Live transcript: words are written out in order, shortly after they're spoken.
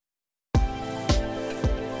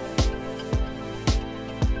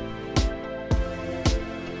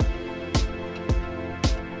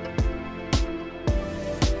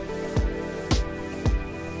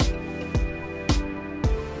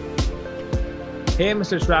Hey,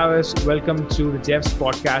 Mr. Travis, welcome to the Jeff's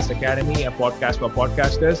Podcast Academy, a podcast for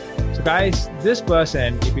podcasters. So guys, this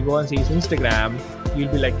person, if you go and see his Instagram,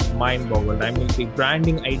 you'll be like mind-boggled. I mean, the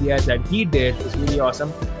branding ideas that he did is really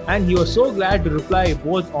awesome. And he was so glad to reply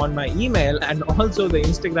both on my email and also the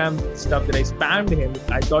Instagram stuff that I spammed him.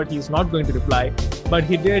 I thought he's not going to reply, but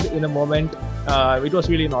he did in a moment. It was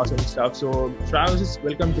really an awesome stuff. So Travis,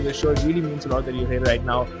 welcome to the show. It really means a lot that you're here right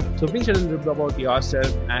now. So please share a little bit about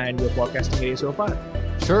yourself and your podcasting career so far.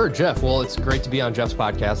 Sure, Jeff. Well, it's great to be on Jeff's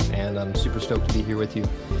podcast, and I'm super stoked to be here with you.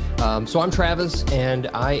 So I'm Travis, and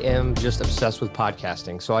I am just obsessed with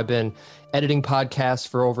podcasting. So I've been editing podcasts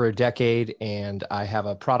for over a decade, and I have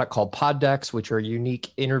a product called Poddex, which are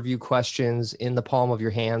unique interview questions in the palm of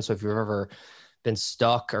your hand. So if you've ever been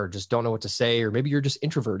stuck or just don't know what to say, or maybe you're just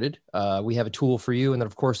introverted, we have a tool for you. And then,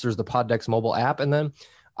 of course, there's the Poddex mobile app. And then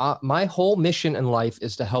my whole mission in life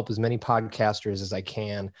is to help as many podcasters as I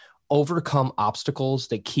can overcome obstacles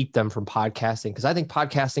that keep them from podcasting. Because I think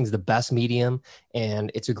podcasting is the best medium, and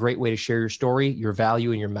it's a great way to share your story, your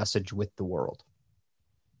value, and your message with the world.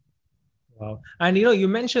 Wow. And you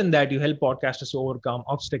mentioned that you help podcasters overcome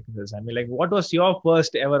obstacles. I mean, like, what was your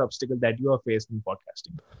first ever obstacle that you have faced in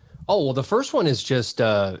podcasting? Oh, well, the first one is just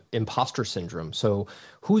imposter syndrome. So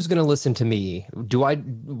who's going to listen to me?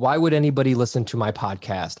 Why would anybody listen to my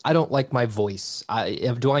podcast? I don't like my voice.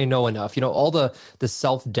 Do I know enough? All the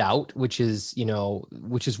self-doubt, which is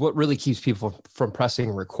what really keeps people from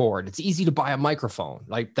pressing record. It's easy to buy a microphone.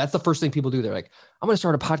 Like, that's the first thing people do. They're like, I'm going to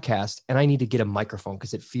start a podcast and I need to get a microphone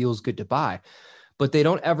because it feels good to buy. But they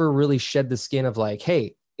don't ever really shed the skin of like,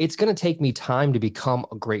 hey, it's going to take me time to become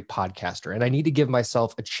a great podcaster, and I need to give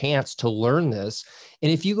myself a chance to learn this.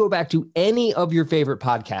 And if you go back to any of your favorite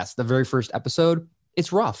podcasts, the very first episode,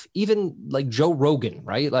 it's rough. Even like Joe Rogan,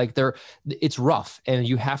 right? Like it's rough, and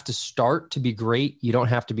you have to start to be great. You don't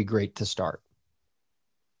have to be great to start.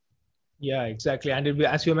 Yeah, exactly. And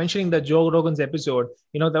as you were mentioning the Joe Rogan's episode,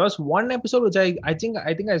 there was one episode which I think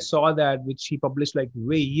I saw that, which he published like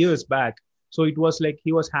way years back. So it was like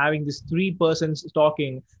he was having this 3 persons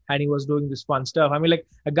talking, and he was doing this fun stuff. I mean, like,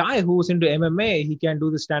 a guy who's into MMA, he can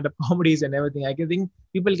do the stand-up comedies and everything. I can think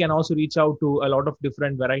people can also reach out to a lot of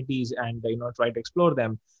different varieties and try to explore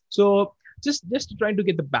them. So just trying to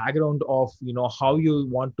get the background of how you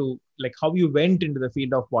want to, like, how you went into the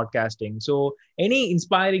field of podcasting. So any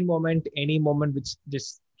inspiring moment, any moment which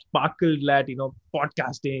just sparkled that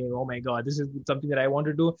podcasting, oh my god, this is something that I want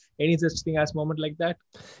to do, any such thing as moment like that?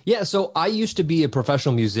 Yeah, so I used to be a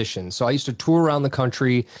professional musician. So I used to tour around the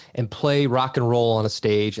country and play rock and roll on a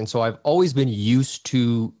stage, and so I've always been used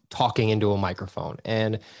to talking into a microphone.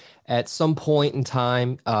 And at some point in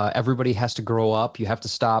time, everybody has to grow up. You have to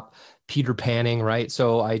stop Peter Panning, right?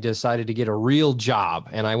 So I decided to get a real job,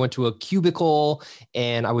 and I went to a cubicle,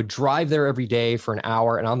 and I would drive there every day for an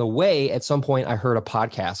hour. And on the way, at some point, I heard a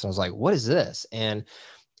podcast, and I was like, what is this? And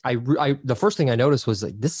the first thing I noticed was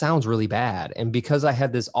like, this sounds really bad. And because I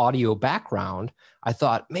had this audio background, I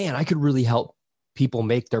thought, man, I could really help people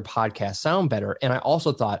make their podcast sound better. And I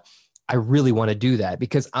also thought, I really want to do that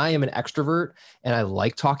because I am an extrovert and I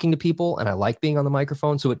like talking to people and I like being on the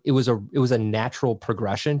microphone. So it was a natural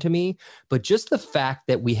progression to me. But just the fact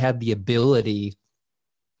that we had the ability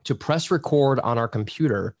to press record on our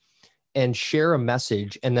computer and share a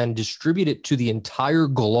message and then distribute it to the entire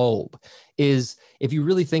globe is, if you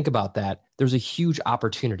really think about that, there's a huge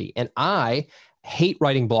opportunity. And I hate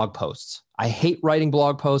writing blog posts.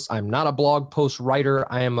 I'm not a blog post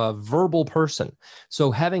writer. I am a verbal person. So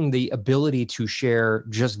having the ability to share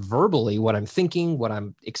just verbally what I'm thinking, what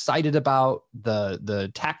I'm excited about,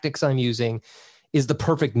 the tactics I'm using is the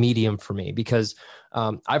perfect medium for me, because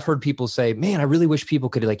I've heard people say, man, I really wish people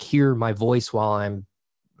could like hear my voice while I'm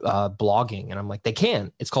blogging. And I'm like, they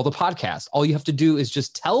can. It's called a podcast. All you have to do is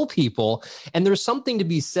just tell people. And there's something to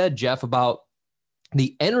be said, Jeff, about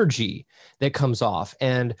the energy that comes off.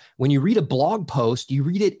 And when you read a blog post, you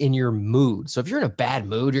read it in your mood. So if you're in a bad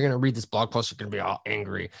mood, you're going to read this blog post, you're going to be all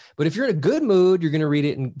angry. But if you're in a good mood, you're going to read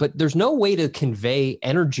it. But there's no way to convey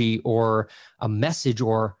energy or a message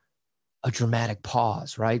or a dramatic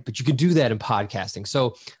pause, right? But you can do that in podcasting.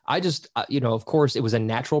 So I just, of course, it was a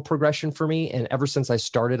natural progression for me. And ever since I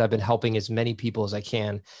started, I've been helping as many people as I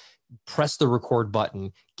can press the record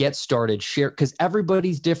button, get started, share, because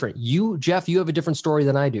everybody's different. You, Jeff, you have a different story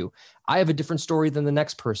than I do. I have a different story than the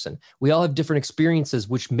next person. We all have different experiences,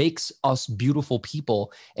 which makes us beautiful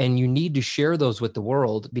people. And you need to share those with the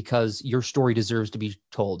world because your story deserves to be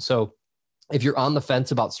told. So if you're on the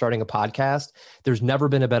fence about starting a podcast, there's never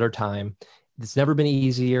been a better time. It's never been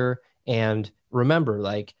easier. And remember,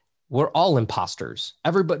 like, we're all imposters.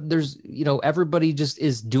 Everybody just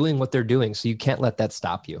is doing what they're doing. So you can't let that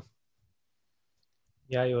stop you.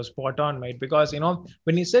 Yeah, you were spot on, mate. Because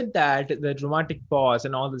when you said that the dramatic pause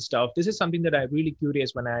and all this stuff, this is something that I'm really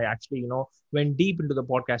curious when I actually went deep into the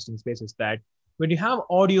podcasting space. Is that when you have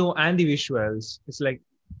audio and the visuals, it's like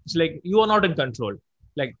you are not in control.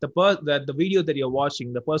 Like the video that you're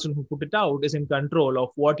watching, the person who put it out is in control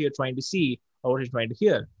of what you're trying to see or what you're trying to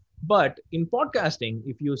hear. But in podcasting,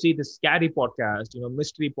 if you see the scary podcast,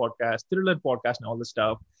 mystery podcast, thriller podcast, and all the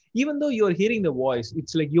stuff, even though you're hearing the voice,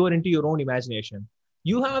 it's like you're into your own imagination.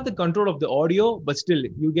 You have the control of the audio, but still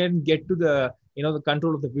you can get to the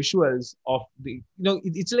control of the visuals of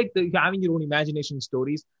it's like having your own imagination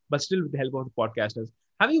stories, but still with the help of the podcasters.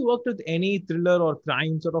 Have you worked with any thriller or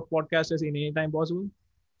crime sort of podcasters in any time possible?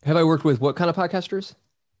 Have I worked with what kind of podcasters?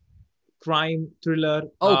 Crime, thriller.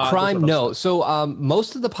 Crime. No. So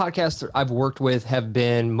most of the podcasts I've worked with have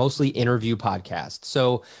been mostly interview podcasts.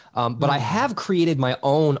 So, but I have created my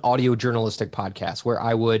own audio journalistic podcast where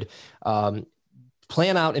I would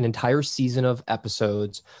plan out an entire season of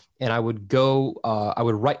episodes, and I would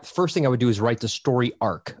write. First thing I would do is write the story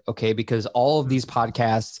arc. Okay. Because all of these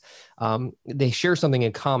podcasts, they share something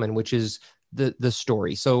in common, which is the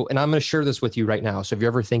story. So, and I'm going to share this with you right now. So if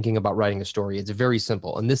you're ever thinking about writing a story, it's very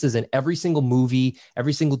simple. And this is in every single movie,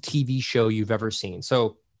 every single TV show you've ever seen.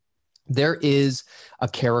 So there is a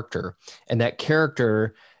character, and that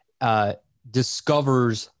character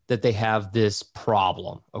discovers that they have this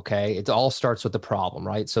problem. Okay. It all starts with the problem,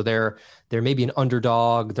 right? So they're maybe an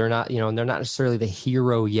underdog. They're not, they're not necessarily the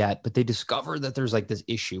hero yet, but they discover that there's like this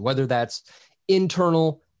issue, whether that's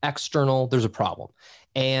internal, external, there's a problem.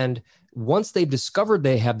 And once they've discovered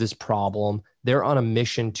they have this problem, they're on a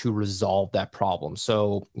mission to resolve that problem.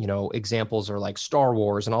 So, examples are like Star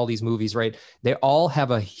Wars and all these movies, right? They all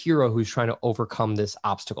have a hero who's trying to overcome this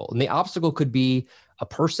obstacle. And the obstacle could be a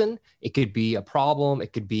person, it could be a problem,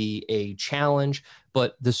 it could be a challenge,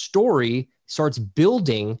 but the story starts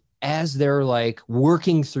building as they're like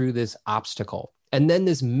working through this obstacle. And then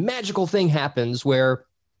this magical thing happens where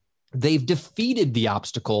they've defeated the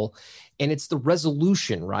obstacle, and it's the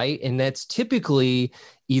resolution, right? And that's typically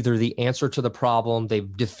either the answer to the problem,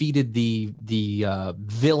 they've defeated the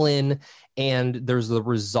villain, and there's the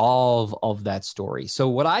resolve of that story. So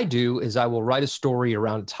what I do is I will write a story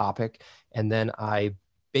around a topic, and then I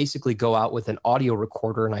basically go out with an audio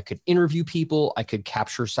recorder, and I could interview people, I could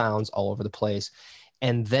capture sounds all over the place.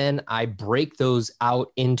 And then I break those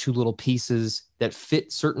out into little pieces that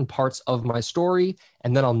fit certain parts of my story,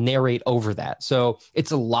 and then I'll narrate over that. So it's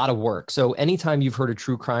a lot of work. So anytime you've heard a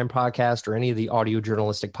true crime podcast or any of the audio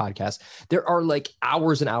journalistic podcasts, there are like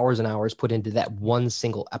hours and hours and hours put into that one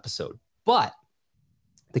single episode. But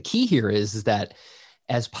the key here is that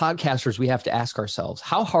as podcasters, we have to ask ourselves,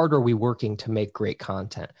 how hard are we working to make great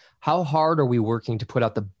content? How hard are we working to put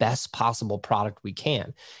out the best possible product we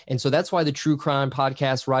can? And so that's why the true crime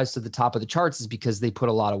podcasts rise to the top of the charts, is because they put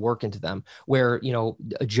a lot of work into them. Where,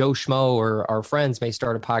 a Joe Schmo or our friends may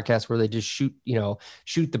start a podcast where they just shoot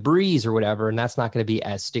the breeze or whatever, and that's not going to be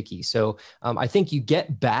as sticky. So I think you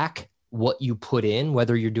get back what you put in,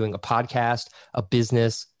 whether you're doing a podcast, a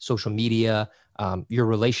business, social media, your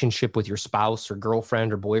relationship with your spouse or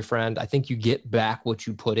girlfriend or boyfriend. I think you get back what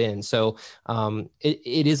you put in. So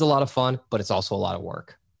it is a lot of fun, but it's also a lot of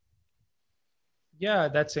work. Yeah,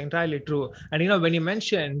 that's entirely true. And when you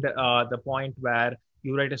mentioned the point where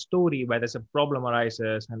you write a story where there's a problem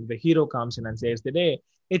arises and the hero comes in and saves the day,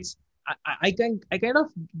 I kind of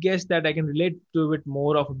guess that I can relate to it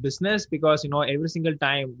more of a business, because every single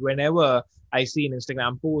time whenever I see an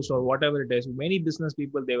Instagram post or whatever it is, many business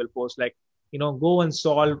people, they will post like, go and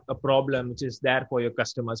solve a problem which is there for your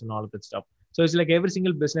customers and all of that stuff. So it's like every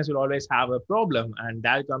single business will always have a problem, and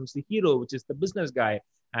there comes the hero, which is the business guy,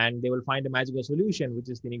 and they will find a magical solution, which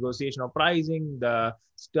is the negotiation of pricing, the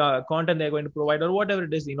content they're going to provide, or whatever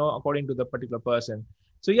it is, according to the particular person.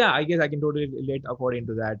 So yeah, I guess I can totally relate according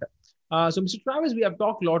to that. So Mr. Travis, we have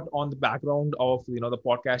talked a lot on the background of the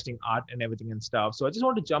podcasting art and everything and stuff. So I just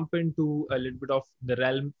want to jump into a little bit of the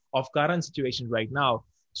realm of current situation right now.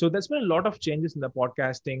 So there's been a lot of changes in the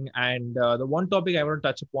podcasting, and the one topic I want to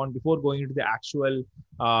touch upon before going into the actual,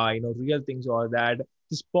 real things, or that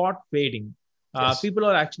the spot fading. Yes. People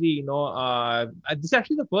are actually, this is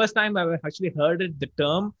actually the first time I've actually heard it, the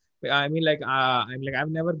term. I've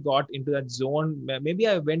never got into that zone. Maybe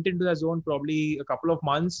I went into that zone probably a couple of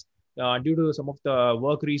months due to some of the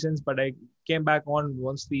work reasons, but I came back on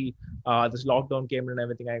once this lockdown came and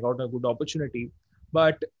everything. I got a good opportunity.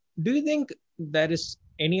 But do you think there is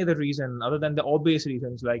any other reason other than the obvious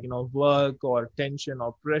reasons like work or tension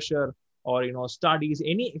or pressure or studies,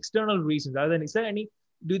 any external reasons other than, is there any,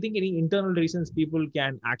 do you think any internal reasons people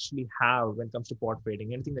can actually have when it comes to pod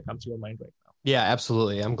fading? Anything that comes to your mind right now? Yeah,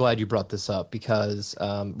 absolutely. I'm glad you brought this up because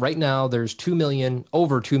right now there's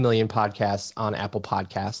over 2 million podcasts on Apple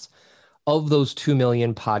Podcasts. Of those 2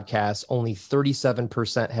 million podcasts, only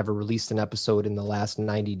 37% have released an episode in the last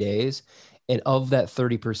 90 days. And of that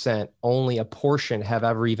 30%, only a portion have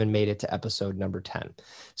ever even made it to episode number 10.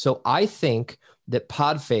 So I think that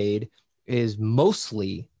pod fade is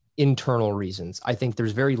mostly internal reasons. I think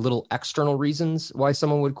there's very little external reasons why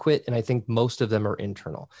someone would quit. And I think most of them are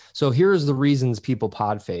internal. So here's the reasons people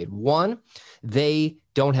pod fade. One, they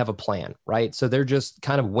don't have a plan, right? So they're just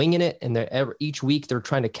kind of winging it. And each week they're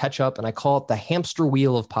trying to catch up. And I call it the hamster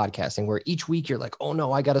wheel of podcasting, where each week you're like, oh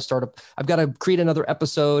no, I've got to create another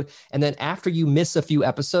episode. And then after you miss a few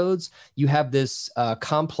episodes, you have this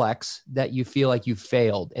complex that you feel like you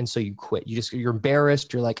failed. And so you quit. You're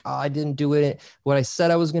embarrassed. You're like, oh, I didn't do it what I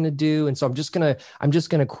said I was going to do. And so I'm just going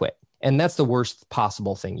to quit. And that's the worst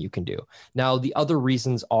possible thing you can do. Now, the other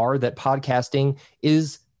reasons are that podcasting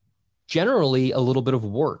is generally a little bit of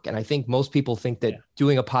work. And I think most people think that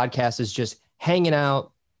doing a podcast is just hanging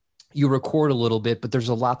out. You record a little bit, but there's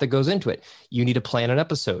a lot that goes into it. You need to plan an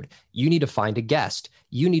episode. You need to find a guest.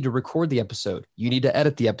 You need to record the episode. You need to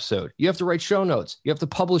edit the episode. You have to write show notes. You have to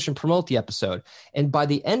publish and promote the episode. And by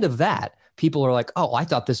the end of that, people are like, oh, I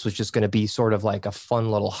thought this was just going to be sort of like a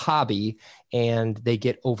fun little hobby. And they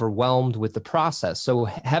get overwhelmed with the process. So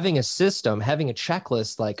having a system, having a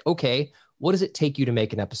checklist, like, okay, what does it take you to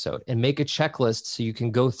make an episode? And make a checklist so you can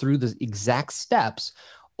go through the exact steps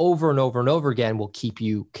over and over and over again will keep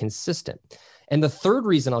you consistent. And the third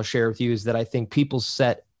reason I'll share with you is that I think people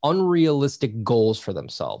set unrealistic goals for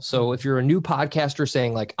themselves. So if you're a new podcaster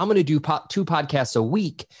saying like, I'm going to do 2 podcasts a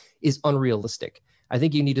week is unrealistic. I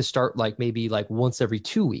think you need to start maybe once every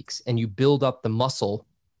 2 weeks, and you build up the muscle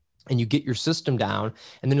and you get your system down,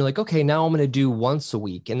 and then you're like, okay, now I'm going to do once a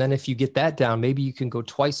week. And then if you get that down, maybe you can go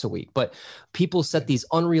twice a week. But people set these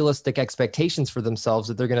unrealistic expectations for themselves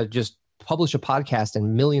that they're going to just publish a podcast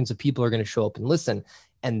and millions of people are going to show up and listen.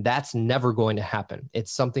 And that's never going to happen.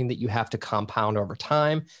 It's something that you have to compound over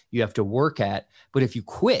time. You have to work at. But if you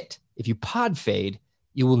quit, if you pod fade,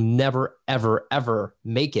 you will never, ever, ever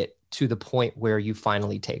make it to the point where you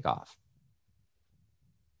finally take off.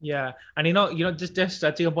 Yeah. And, just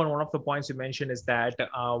touching upon one of the points you mentioned is that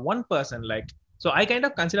one person, so I kind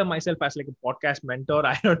of consider myself as like a podcast mentor.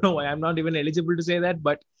 I don't know why I'm not even eligible to say that,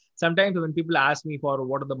 but sometimes when people ask me for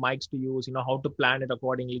what are the mics to use, how to plan it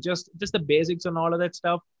accordingly, just the basics and all of that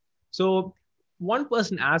stuff. So one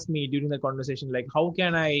person asked me during the conversation, like, how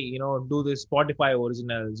can I, do this Spotify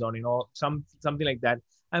originals or, something like that.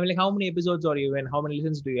 I mean, like, how many episodes are you in? How many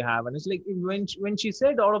listens do you have? And it's like, when she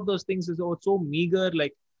said all of those things, it's so meager,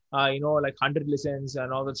 like 100 listens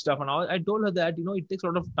and all that stuff. And I told her that, it takes a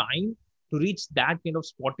lot of time to reach that kind of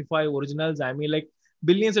Spotify originals. I mean, like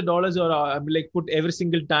billions of dollars or put every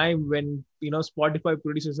single time when, Spotify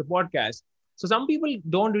produces a podcast. So some people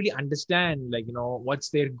don't really understand, what's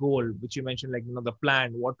their goal, which you mentioned, the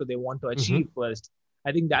plan, what do they want to achieve first?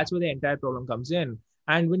 I think that's where the entire problem comes in.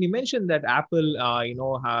 And when you mentioned that Apple,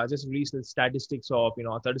 just released the statistics of,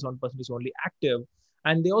 37% is only active.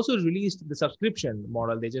 And they also released the subscription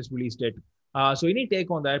model. They just released it. So any take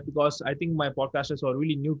on that? Because I think my podcasters are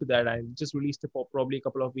really new to that. I just released it for probably a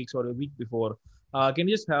couple of weeks or a week before. Can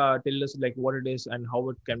you just tell us what it is and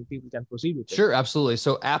how people can proceed with it? Sure, absolutely.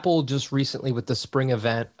 So Apple just recently with the spring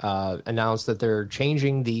event announced that they're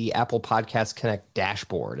changing the Apple Podcast Connect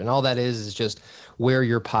dashboard. And all that is just where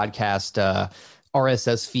your podcast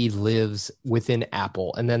RSS feed lives within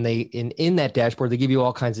Apple. And then in that dashboard, they give you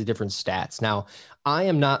all kinds of different stats. Now, I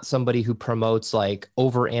am not somebody who promotes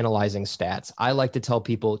over analyzing stats. I like to tell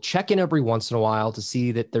people check in every once in a while to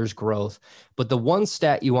see that there's growth. But the one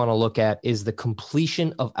stat you want to look at is the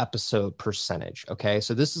completion of episode percentage. Okay.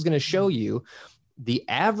 So this is going to show you the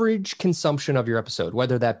average consumption of your episode,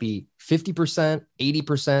 whether that be 50%,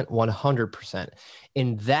 80%, 100%.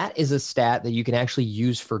 And that is a stat that you can actually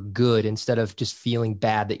use for good instead of just feeling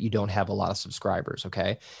bad that you don't have a lot of subscribers.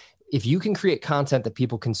 Okay. If you can create content that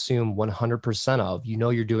people consume 100% of,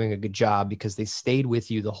 you're doing a good job because they stayed with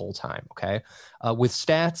you the whole time. Okay. With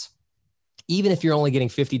stats, even if you're only getting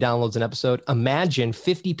 50 downloads an episode, imagine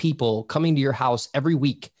 50 people coming to your house every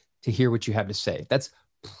week to hear what you have to say. That's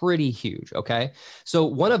pretty huge. Okay. So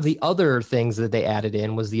one of the other things that they added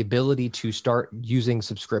in was the ability to start using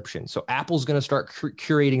subscriptions. So Apple's going to start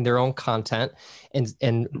curating their own content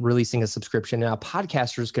and releasing a subscription. Now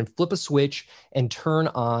podcasters can flip a switch and turn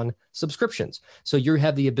on subscriptions. So you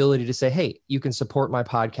have the ability to say, hey, you can support my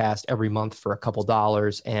podcast every month for a couple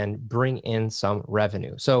dollars and bring in some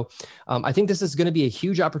revenue. So I think this is going to be a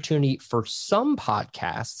huge opportunity for some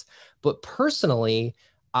podcasts, but personally,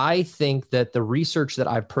 I think that the research that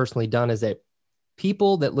I've personally done is that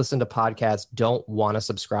people that listen to podcasts don't want to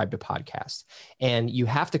subscribe to podcasts. And you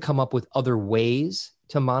have to come up with other ways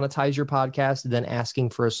to monetize your podcast than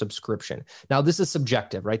asking for a subscription. Now, this is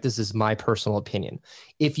subjective, right? This is my personal opinion.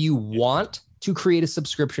 If you want to create a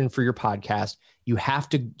subscription for your podcast, you have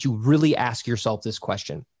to really ask yourself this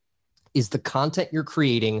question. Is the content you're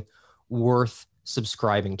creating worth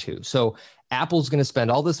subscribing to? So Apple's going to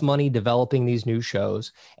spend all this money developing these new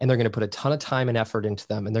shows, and they're going to put a ton of time and effort into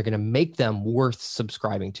them, and they're going to make them worth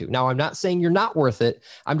subscribing to. Now, I'm not saying you're not worth it.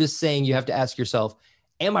 I'm just saying you have to ask yourself,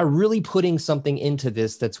 am I really putting something into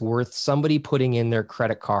this that's worth somebody putting in their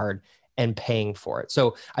credit card and paying for it?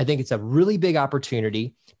 So I think it's a really big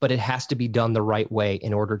opportunity, but it has to be done the right way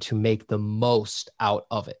in order to make the most out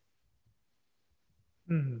of it.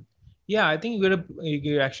 Mm-hmm. Yeah, I think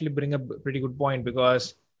you actually bring up a pretty good point,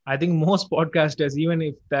 because I think most podcasters, even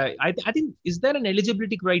if I think, is there an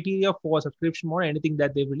eligibility criteria for subscription or anything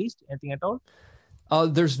that they've released? Anything at all?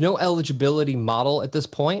 There's no eligibility model at this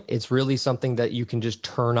point. It's really something that you can just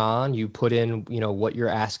turn on. You put in, what you're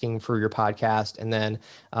asking for your podcast, and then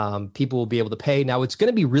people will be able to pay. Now, it's going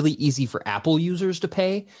to be really easy for Apple users to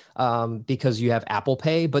pay because you have Apple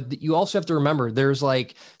Pay. But you also have to remember, there's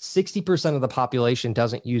like 60% of the population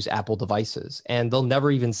doesn't use Apple devices, and they'll never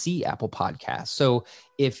even see Apple Podcasts. So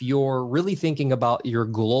if you're really thinking about your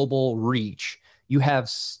global reach, you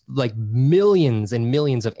have like millions and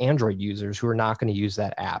millions of Android users who are not going to use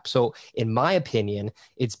that app. So in my opinion,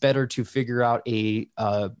 it's better to figure out a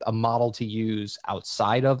model to use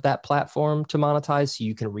outside of that platform to monetize, so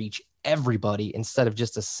you can reach everybody instead of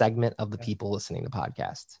just a segment of the people listening to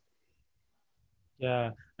podcasts. Yeah.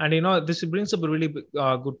 And, this brings up a really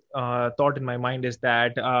good thought in my mind, is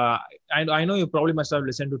that I know you probably must have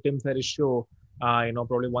listened to Tim Ferriss' show,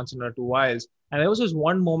 probably once in or two whiles. And there was this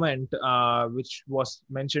one moment which was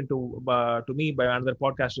mentioned to me by another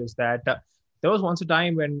podcaster, is that there was once a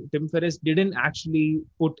time when Tim Ferriss didn't actually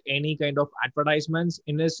put any kind of advertisements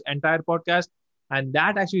in his entire podcast, and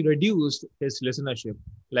that actually reduced his listenership.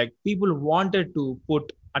 Like, people wanted to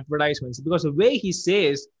put advertisements, because the way he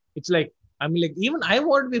says, it's like, I mean, like, even I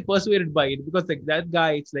want to be persuaded by it, because like that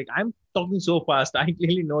guy, it's like, I'm talking so fast. I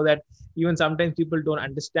clearly know that even sometimes people don't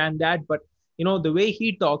understand that, but the way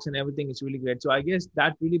he talks and everything is really great. So I guess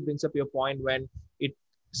that really brings up your point, when it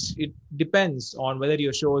depends on whether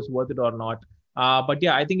your show is worth it or not. But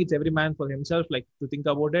yeah, I think it's every man for himself, like, to think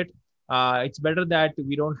about it. It's better that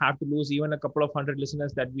we don't have to lose even a couple of hundred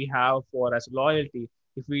listeners that we have for as loyalty.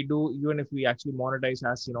 If we do, even if we actually monetize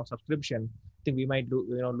as, subscription, I think we might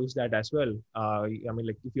lose that as well. I mean,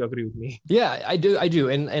 like, if you agree with me. Yeah, I do.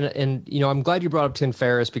 And I'm glad you brought up Tim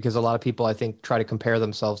Ferriss, because a lot of people, I think, try to compare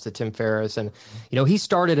themselves to Tim Ferriss. And, he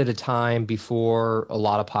started at a time before a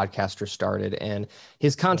lot of podcasters started, and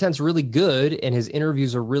his content's really good and his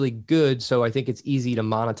interviews are really good. So I think it's easy to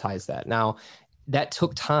monetize that. Now, that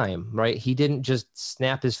took time, right? He didn't just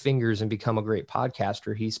snap his fingers and become a great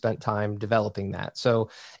podcaster. He spent time developing that. So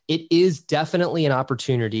it is definitely an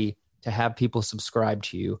opportunity to have people subscribe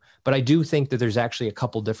to you. But I do think that there's actually a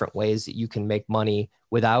couple different ways that you can make money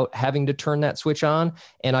without having to turn that switch on.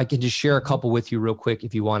 And I can just share a couple with you real quick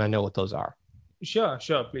if you want to know what those are. Sure,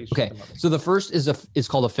 please. Okay. So the first is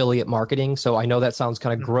called affiliate marketing. So I know that sounds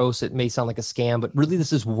kind of gross. It may sound like a scam, but really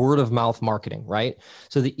this is word of mouth marketing, right?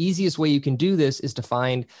 So the easiest way you can do this is to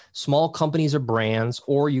find small companies or brands,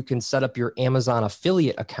 or you can set up your Amazon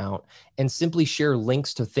affiliate account and simply share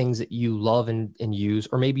links to things that you love and use,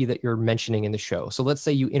 or maybe that you're mentioning in the show. So let's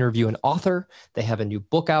say you interview an author, they have a new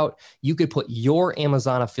book out. You could put your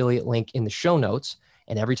Amazon affiliate link in the show notes,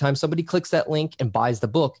 and every time somebody clicks that link and buys the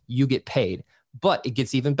book, you get paid. But it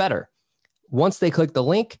gets even better. Once they click the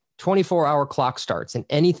link, 24-hour clock starts, and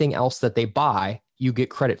anything else that they buy, you get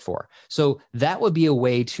credit for. So that would be a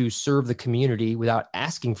way to serve the community without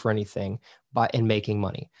asking for anything and making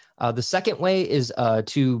money. The second way is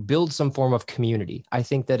to build some form of community. I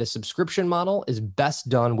think that a subscription model is best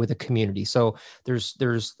done with a community. So there's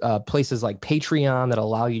places like Patreon that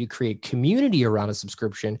allow you to create community around a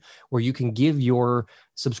subscription, where you can give your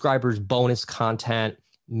subscribers bonus content,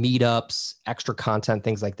 meetups, extra content,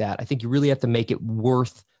 things like that. I think you really have to make it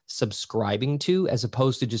worth subscribing to, as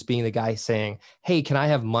opposed to just being the guy saying, hey, can I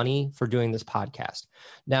have money for doing this podcast?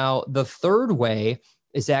 Now, the third way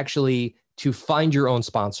is actually to find your own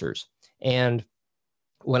sponsors. And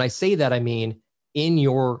when I say that, I mean in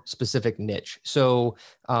your specific niche. So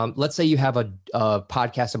let's say you have a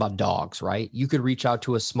podcast about dogs, right? You could reach out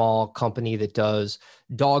to a small company that does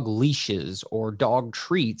dog leashes or dog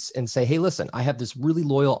treats and say, hey, listen, I have this really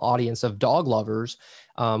loyal audience of dog lovers.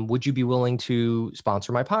 Would you be willing to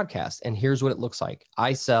sponsor my podcast? And here's what it looks like.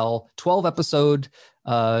 I sell 12 episode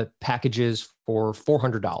packages for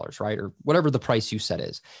 $400, right? Or whatever the price you set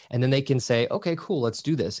is. And then they can say, okay, cool, let's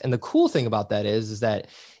do this. And the cool thing about that is that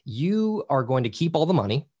you are going to keep all the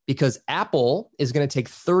money because Apple is going to take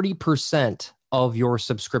 30% of your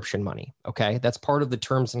subscription money. Okay. That's part of the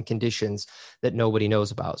terms and conditions that nobody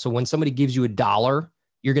knows about. So when somebody gives you $1,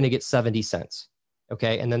 you're going to get 70 cents.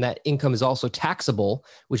 Okay. And then that income is also taxable,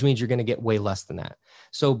 which means you're going to get way less than that.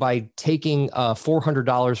 So by taking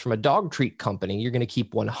 $400 from a dog treat company, you're going to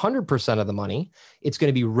keep 100% of the money. It's going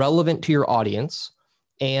to be relevant to your audience,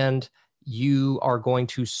 and you are going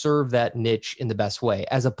to serve that niche in the best way,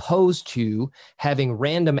 as opposed to having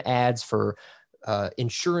random ads for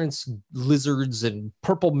insurance lizards and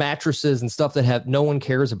purple mattresses and stuff that no one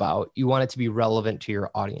cares about. You want it to be relevant to your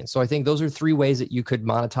audience. So I think those are 3 ways that you could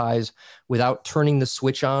monetize without turning the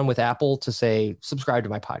switch on with Apple to say, subscribe to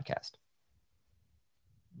my podcast.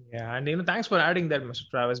 Yeah. And, thanks for adding that, Mr.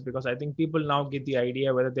 Travis, because I think people now get the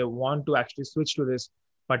idea whether they want to actually switch to this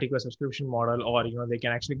particular subscription model, or, they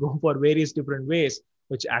can actually go for various different ways,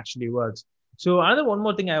 which actually works. So one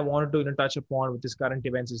more thing I wanted to touch upon with this current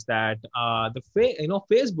events is that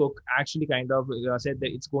Facebook actually kind of said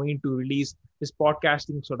that it's going to release this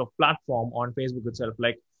podcasting sort of platform on Facebook itself.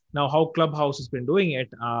 Like now, how Clubhouse has been doing it.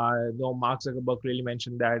 Mark Zuckerberg really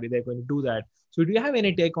mentioned that they're going to do that. So do you have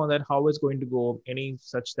any take on that? How it's going to go? Any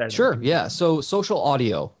such that? Sure. Yeah. So social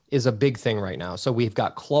audio is a big thing right now. So we've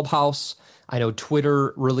got Clubhouse. I know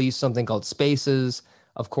Twitter released something called Spaces.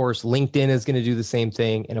 Of course, LinkedIn is going to do the same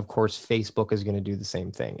thing. And of course, Facebook is going to do the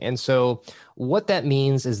same thing. And so what that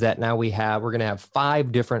means is that now we're going to have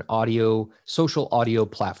 5 different social audio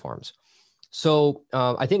platforms. So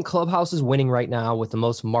I think Clubhouse is winning right now with the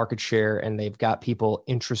most market share, and they've got people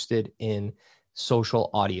interested in social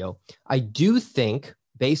audio. I do think,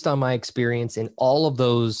 based on my experience in all of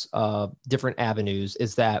those different avenues,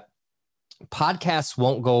 is that podcasts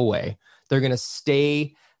won't go away. They're going to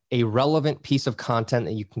stay a relevant piece of content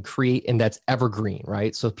that you can create, and that's evergreen,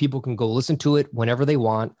 right? So people can go listen to it whenever they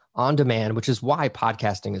want on demand, which is why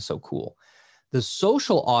podcasting is so cool. The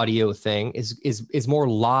social audio thing is more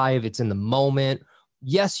live. It's in the moment.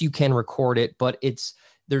 Yes, you can record it, but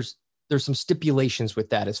there's some stipulations with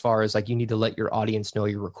that, as far as like you need to let your audience know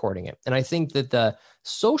you're recording it. And I think that the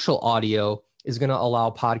social audio is going to allow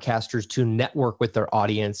podcasters to network with their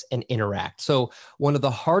audience and interact. So one of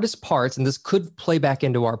the hardest parts, and this could play back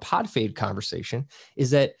into our Podfade conversation,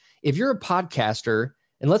 is that if you're a podcaster,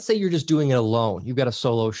 and let's say you're just doing it alone, you've got a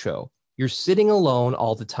solo show, you're sitting alone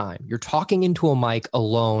all the time, you're talking into a mic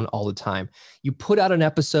alone all the time, you put out an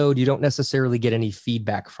episode, you don't necessarily get any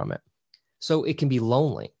feedback from it. So it can be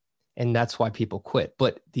lonely. And that's why people quit.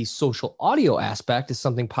 But the social audio aspect is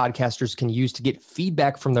something podcasters can use to get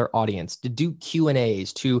feedback from their audience, to do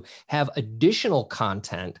Q&As, to have additional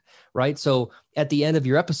content, right? So at the end of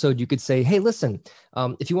your episode, you could say, hey, listen,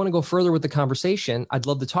 if you want to go further with the conversation, I'd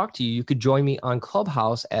love to talk to you. You could join me on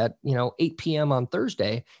Clubhouse at 8 p.m. on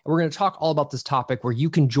Thursday. And we're going to talk all about this topic where you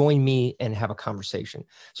can join me and have a conversation.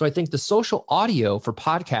 So I think the social audio for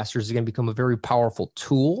podcasters is going to become a very powerful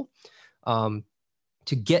tool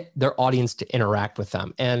to get their audience to interact with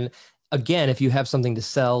them. And again, if you have something to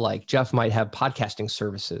sell, like Jeff might have podcasting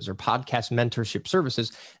services or podcast mentorship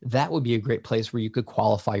services, that would be a great place where you could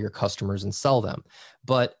qualify your customers and sell them.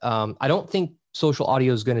 But I don't think social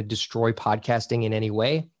audio is going to destroy podcasting in any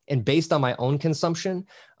way. And based on my own consumption,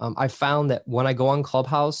 I found that when I go on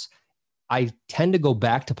Clubhouse, I tend to go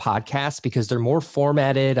back to podcasts because they're more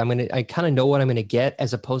formatted. I kind of know what I'm going to get,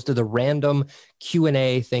 as opposed to the random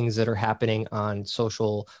Q&A things that are happening on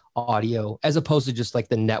social audio, as opposed to just like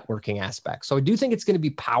the networking aspect. So I do think it's going to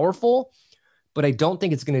be powerful, but I don't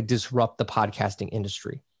think it's going to disrupt the podcasting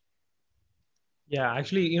industry. Yeah,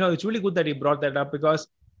 actually, it's really good that you brought that up, because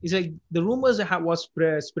it's like the rumors was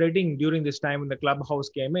spreading during this time when the Clubhouse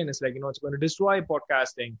came in. It's like, it's going to destroy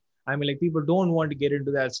podcasting. I mean, like, people don't want to get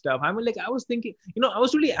into that stuff. I mean, like, I was thinking, I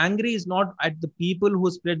was really angry. It's not at the people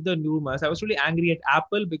who spread the rumors. I was really angry at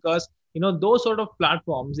Apple, because, those sort of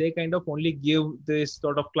platforms, they kind of only give this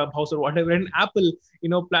sort of Clubhouse or whatever. And Apple,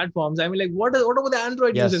 platforms, I mean, like, what about the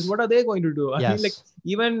Android users? What are they going to do? I mean, like,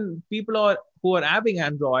 even people are who are having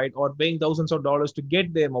Android or paying thousands of dollars to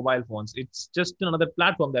get their mobile phones. It's just another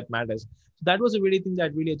platform that matters. So that was a really thing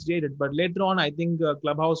that really agitated. But later on, I think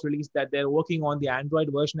Clubhouse released that they're working on the Android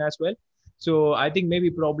version as well. So I think maybe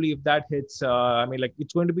probably if that hits, I mean, like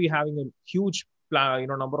it's going to be having a huge,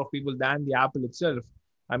 number of people than the Apple itself.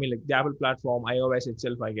 I mean, like the Apple platform, iOS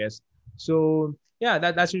itself, I guess. So yeah,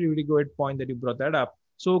 that's a really good point that you brought that up.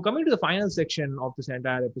 So coming to the final section of this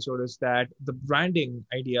entire episode is that the branding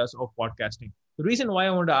ideas of podcasting. The reason why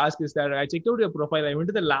I want to ask is that I checked out your profile. I went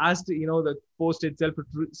to the last, the post itself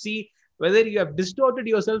to see whether you have distorted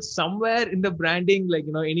yourself somewhere in the branding, like,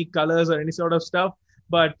 any colors or any sort of stuff.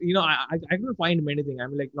 But, I couldn't find anything. I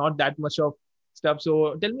mean, like not that much of stuff.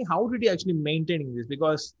 So tell me, how did you actually maintaining this?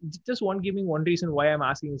 Because just give me one reason why I'm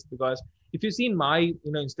asking is because if you've seen my,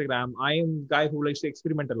 Instagram, I am a guy who likes to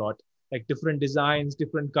experiment a lot, like different designs,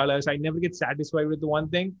 different colors. I never get satisfied with the one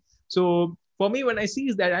thing. So for me, when I see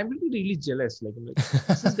is that I'm really, really jealous. Like, I'm like,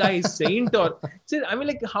 this guy is saint or I mean,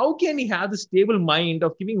 like, how can he have the stable mind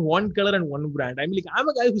of giving one color and one brand? I mean, like, I'm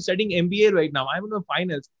a guy who's studying MBA right now. I'm in the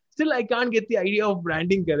finals. Still, I can't get the idea of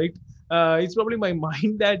branding correct. It's probably my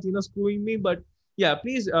mind that, screwing me. But yeah,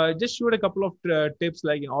 please just shoot a couple of tips,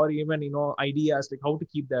 like, or even, ideas, like how to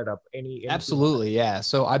keep that up. Absolutely. Yeah.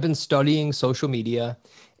 So I've been studying social media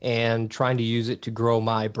and trying to use it to grow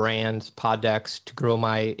my brand, Poddex, to grow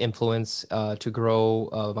my influence, to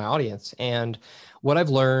grow my audience. And what I've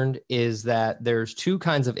learned is that there's two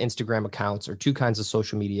kinds of Instagram accounts or two kinds of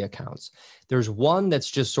social media accounts. There's one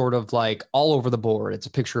that's just sort of like all over the board. It's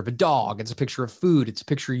a picture of a dog. It's a picture of food. It's a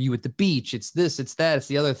picture of you at the beach. It's this, it's that, it's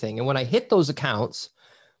the other thing. And when I hit those accounts,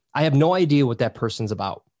 I have no idea what that person's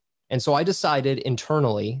about. And so I decided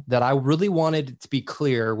internally that I really wanted it to be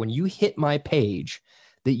clear when you hit my page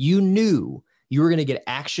that you knew you were going to get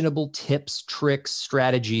actionable tips, tricks,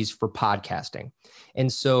 strategies for podcasting.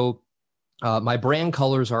 And so my brand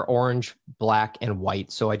colors are orange, black, and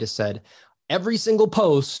white. So I just said every single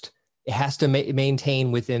post, it has to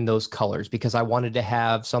maintain within those colors because I wanted to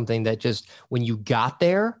have something that just when you got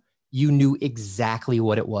there, you knew exactly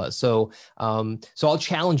what it was. So I'll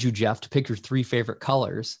challenge you, Jeff, to pick your 3 favorite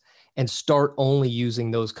colors and start only using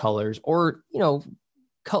those colors or,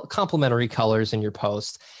 complementary colors in your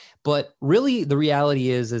posts. But really the reality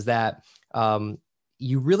is that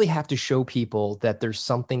you really have to show people that there's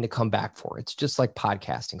something to come back for. It's just like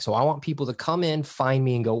podcasting. So I want people to come in, find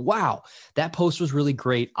me and go, wow, that post was really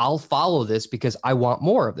great. I'll follow this because I want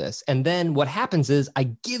more of this. And then what happens is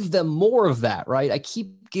I give them more of that, right? I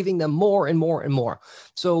keep giving them more and more and more.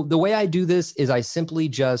 So the way I do this is I simply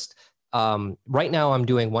just, right now I'm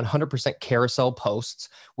doing 100% carousel posts,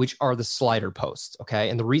 which are the slider posts. Okay.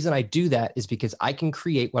 And the reason I do that is because I can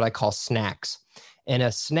create what I call snacks. And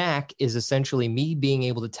a snack is essentially me being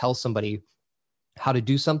able to tell somebody how to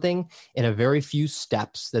do something in a very few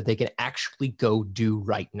steps that they can actually go do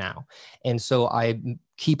right now. And so I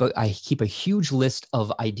keep a huge list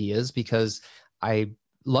of ideas because I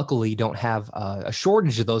luckily don't have a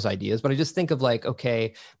shortage of those ideas, but I just think of like,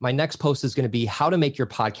 okay, my next post is going to be how to make your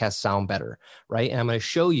podcast sound better, right? And I'm going to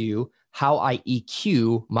show you how I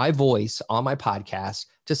EQ my voice on my podcast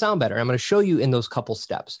to sound better. I'm going to show you in those couple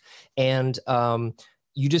steps. And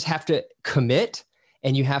you just have to commit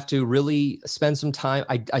and you have to really spend some time.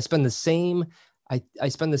 I spend the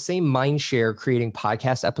same mind share creating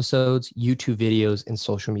podcast episodes, YouTube videos, and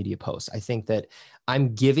social media posts. I think that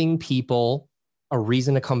I'm giving people a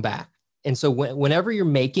reason to come back. And so whenever you're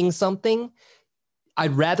making something,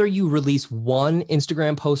 I'd rather you release 1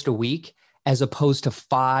 Instagram post a week as opposed to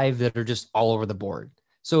 5 that are just all over the board.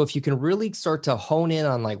 So if you can really start to hone in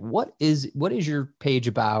on like, what is your page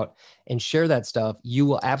about and share that stuff, you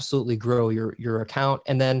will absolutely grow your account.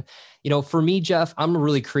 And then, for me, Jeff, I'm a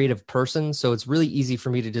really creative person. So it's really easy for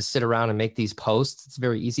me to just sit around and make these posts. It's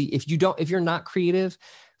very easy. If you're not creative,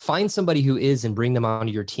 find somebody who is and bring them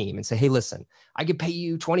onto your team and say, hey, listen, I could pay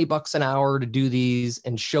you $20 an hour to do these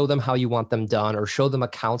and show them how you want them done or show them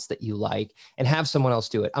accounts that you like and have someone else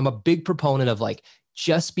do it. I'm a big proponent of like,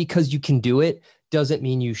 just because you can do it doesn't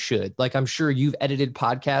mean you should. Like, I'm sure you've edited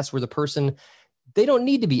podcasts where the person, they don't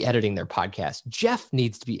need to be editing their podcast. Jeff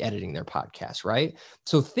needs to be editing their podcast, right?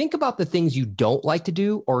 So think about the things you don't like to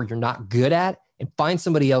do or you're not good at and find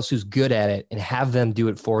somebody else who's good at it and have them do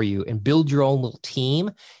it for you and build your own little team.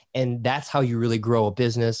 And that's how you really grow a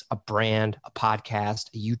business, a brand, a podcast,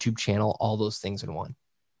 a YouTube channel, all those things in one.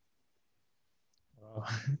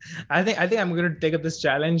 I think I'm going to take up this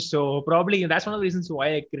challenge. So probably that's one of the reasons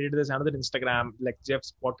why I created this another Instagram, like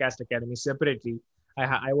Jeff's Podcast Academy, separately.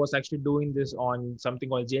 I was actually doing this on something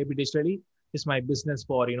called JP Digitally. It's my business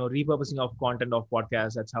for repurposing of content of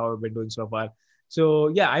podcasts. That's how I've been doing so far. So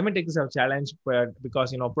yeah, I may take this as a challenge, but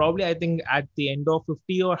because probably I think at the end of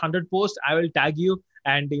 50 or 100 posts, I will tag you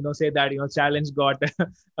and say that challenge got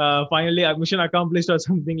finally a mission accomplished or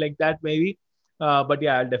something like that maybe. But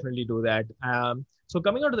yeah, I'll definitely do that. So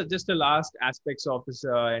coming on to just the last aspects of this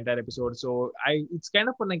entire episode. So it's kind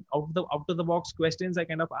of like out of the box questions. I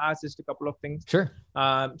kind of asked just a couple of things. Sure.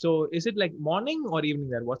 So is it like morning or evening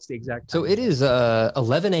there? What's the exact time? So it is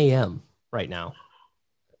 11 a.m. right now.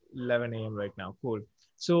 11 a.m. right now. Cool.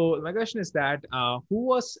 So my question is that who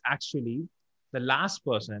was actually the last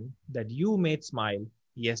person that you made smile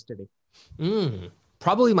yesterday?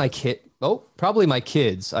 Probably my kid. Oh, probably my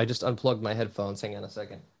kids. I just unplugged my headphones. Hang on a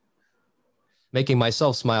second. Making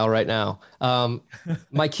myself smile right now.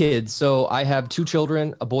 My kids. So I have two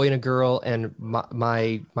children, a boy and a girl, and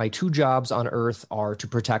my two jobs on earth are to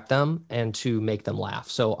protect them and to make them laugh.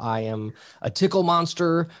 So I am a tickle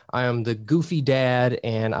monster. I am the goofy dad,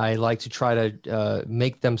 and I like to try to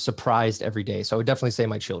make them surprised every day. So I would definitely say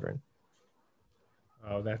my children.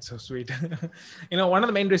 Oh, that's so sweet. One of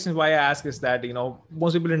the main reasons why I ask is that,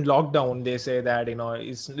 most people in lockdown, they say that,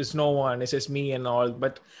 it's no one, it's just me and all.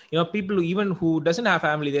 But, people who doesn't have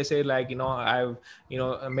family, they say like, I've,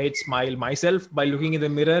 made smile myself by looking in the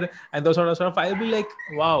mirror and those sort of stuff. I'll be like,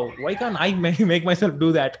 wow, why can't I make myself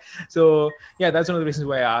do that? So yeah, that's one of the reasons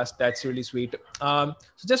why I asked. That's really sweet. So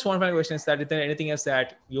just one final question is that, is there anything else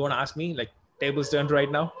that you want to ask me? Like tables turned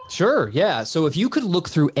right now? Sure. Yeah. So if you could look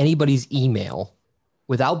through anybody's email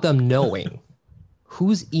without them knowing,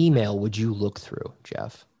 whose email would you look through,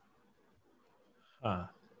 Jeff?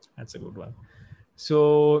 That's a good one.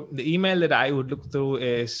 So the email that I would look through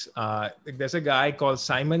is there's a guy called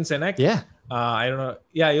Simon Sinek. Yeah. I don't know.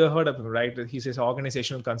 Yeah, you heard of him, right? He's his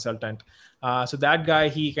organizational consultant. So that guy,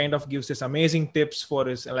 he kind of gives us amazing tips for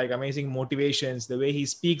his like amazing motivations. The way he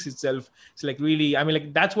speaks itself, it's like really, I mean,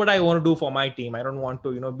 like that's what I want to do for my team. I don't want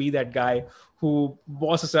to, be that guy who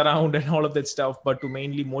bosses around and all of that stuff, but to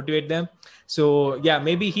mainly motivate them. So yeah,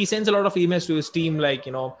 maybe he sends a lot of emails to his team, like,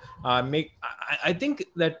 I think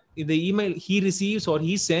that the email he receives or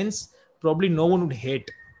he sends, probably no one would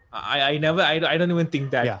hate. I don't even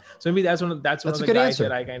think that. Yeah. So maybe that's one of the guys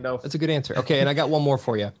that I kind of. That's a good answer. Okay, and I got one more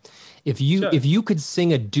for you. If Sure. you could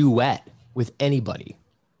sing a duet with anybody,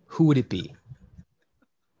 who would it be?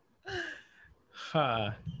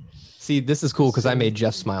 See, this is cool because I made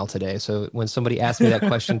Jeff smile today. So when somebody asks me that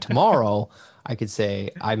question tomorrow, I could say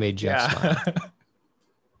I made Jeff smile.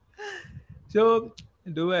 So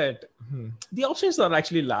duet. The options are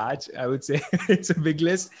actually large. I would say it's a big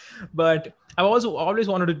list, but I've also always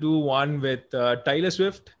wanted to do one with Taylor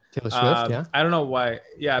Swift. Taylor Swift, yeah. I don't know why.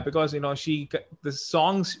 Yeah, because the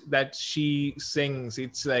songs that she sings,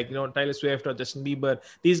 it's like Taylor Swift or Justin Bieber.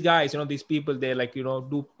 These guys, these people, they like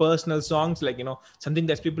do personal songs, like something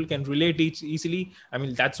that people can relate easily. I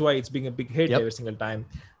mean, that's why it's being a big hit every single time.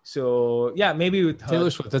 So yeah, maybe with her, Taylor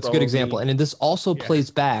Swift. That's a good example, and this also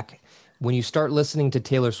plays back. When you start listening to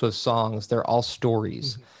Taylor Swift songs, they're all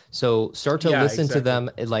stories. Mm-hmm. So start to listen to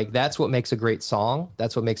them. Like that's what makes a great song.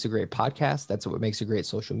 That's what makes a great podcast. That's what makes a great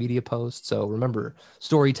social media post. So remember,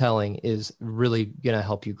 storytelling is really going to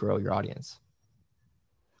help you grow your audience.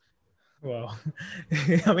 Wow.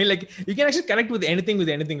 I mean, like you can actually connect with anything,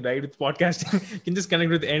 right? With podcasting, you can just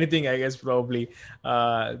connect with anything, I guess, probably.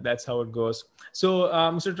 That's how it goes.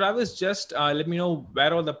 So, so Travis, just let me know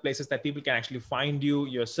where all the places that people can actually find you,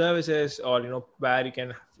 your services, or, where you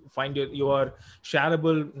can find your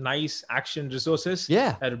shareable, nice action resources.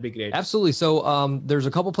 Yeah, that would be great. Absolutely. So there's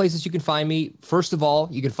a couple places you can find me. First of all,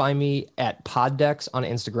 you can find me at Poddex on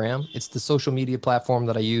Instagram. It's the social media platform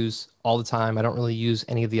that I use all the time. I don't really use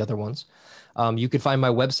any of the other ones. You can find my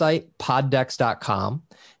website, poddex.com.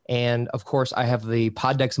 And of course, I have the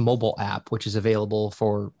Poddex mobile app, which is available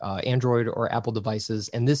for Android or Apple devices.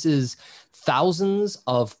 And this is thousands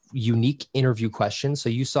of unique interview questions. So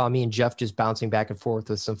you saw me and Jeff just bouncing back and forth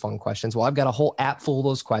with some fun questions. Well, I've got a whole app full of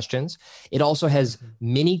those questions. It also has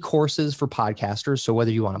mini courses for podcasters. So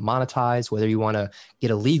whether you want to monetize, whether you want to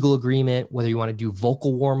get a legal agreement, whether you want to do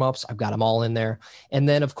vocal warm-ups, I've got them all in there. And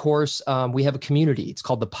then, of course, we have a community. It's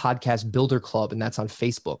called the Podcast Builder Club, and that's on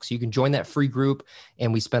Facebook. So you can join that free group,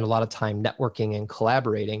 and we spend a lot of time networking and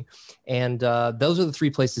collaborating. And those are the three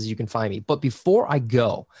places you can find me. But before I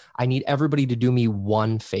go, I need everybody to do me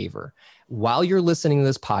one favor. While you're listening to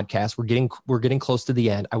this podcast, we're getting close to the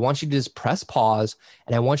end. I want you to just press pause,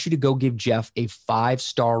 and I want you to go give Jeff a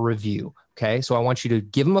 5-star review. Okay. So I want you to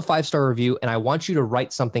give him a 5-star review, and I want you to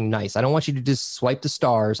write something nice. I don't want you to just swipe the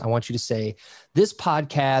stars. I want you to say, this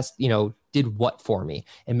podcast, did what for me.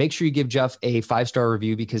 And make sure you give Jeff a 5-star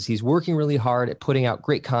review because he's working really hard at putting out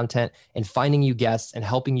great content and finding you guests and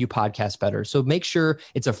helping you podcast better. So make sure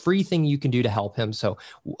it's a free thing you can do to help him. So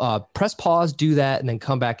press pause, do that, and then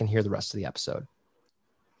come back and hear the rest of the episode.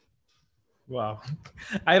 Wow.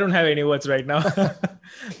 I don't have any words right now.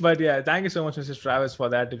 But yeah, thank you so much, Mr. Travis, for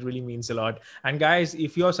that. It really means a lot. And guys,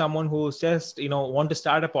 if you're someone who's just, want to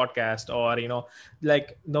start a podcast or,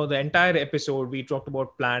 the entire episode, we talked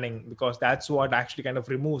about planning because that's what actually kind of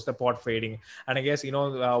removes the pod fading. And I guess,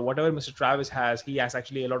 whatever Mr. Travis has, he has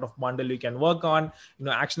actually a lot of bundle you can work on,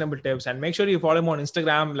 actionable tips, and make sure you follow him on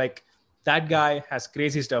Instagram. That guy has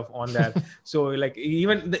crazy stuff on that. So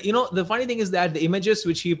even the funny thing is that the images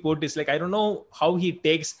which he put is I don't know how he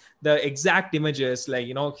takes the exact images,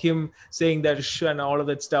 him saying that sh and all of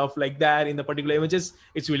that stuff like that in the particular images.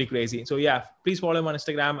 It's really crazy. So yeah, please follow him on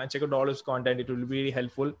Instagram and check out all his content. It will be really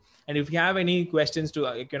helpful. And if you have any questions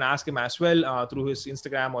you can ask him as well through his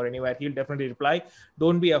Instagram or anywhere. He'll definitely reply.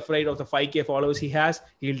 Don't be afraid of the 5K followers he has.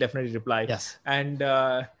 He'll definitely reply. Yes. And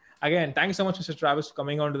again, thank you so much, Mr. Travis, for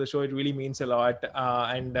coming on to the show. It really means a lot.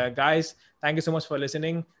 And guys, thank you so much for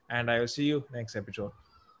listening. And I will see you next episode.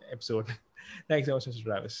 Thanks so much, Mr.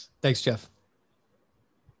 Travis. Thanks, Jeff.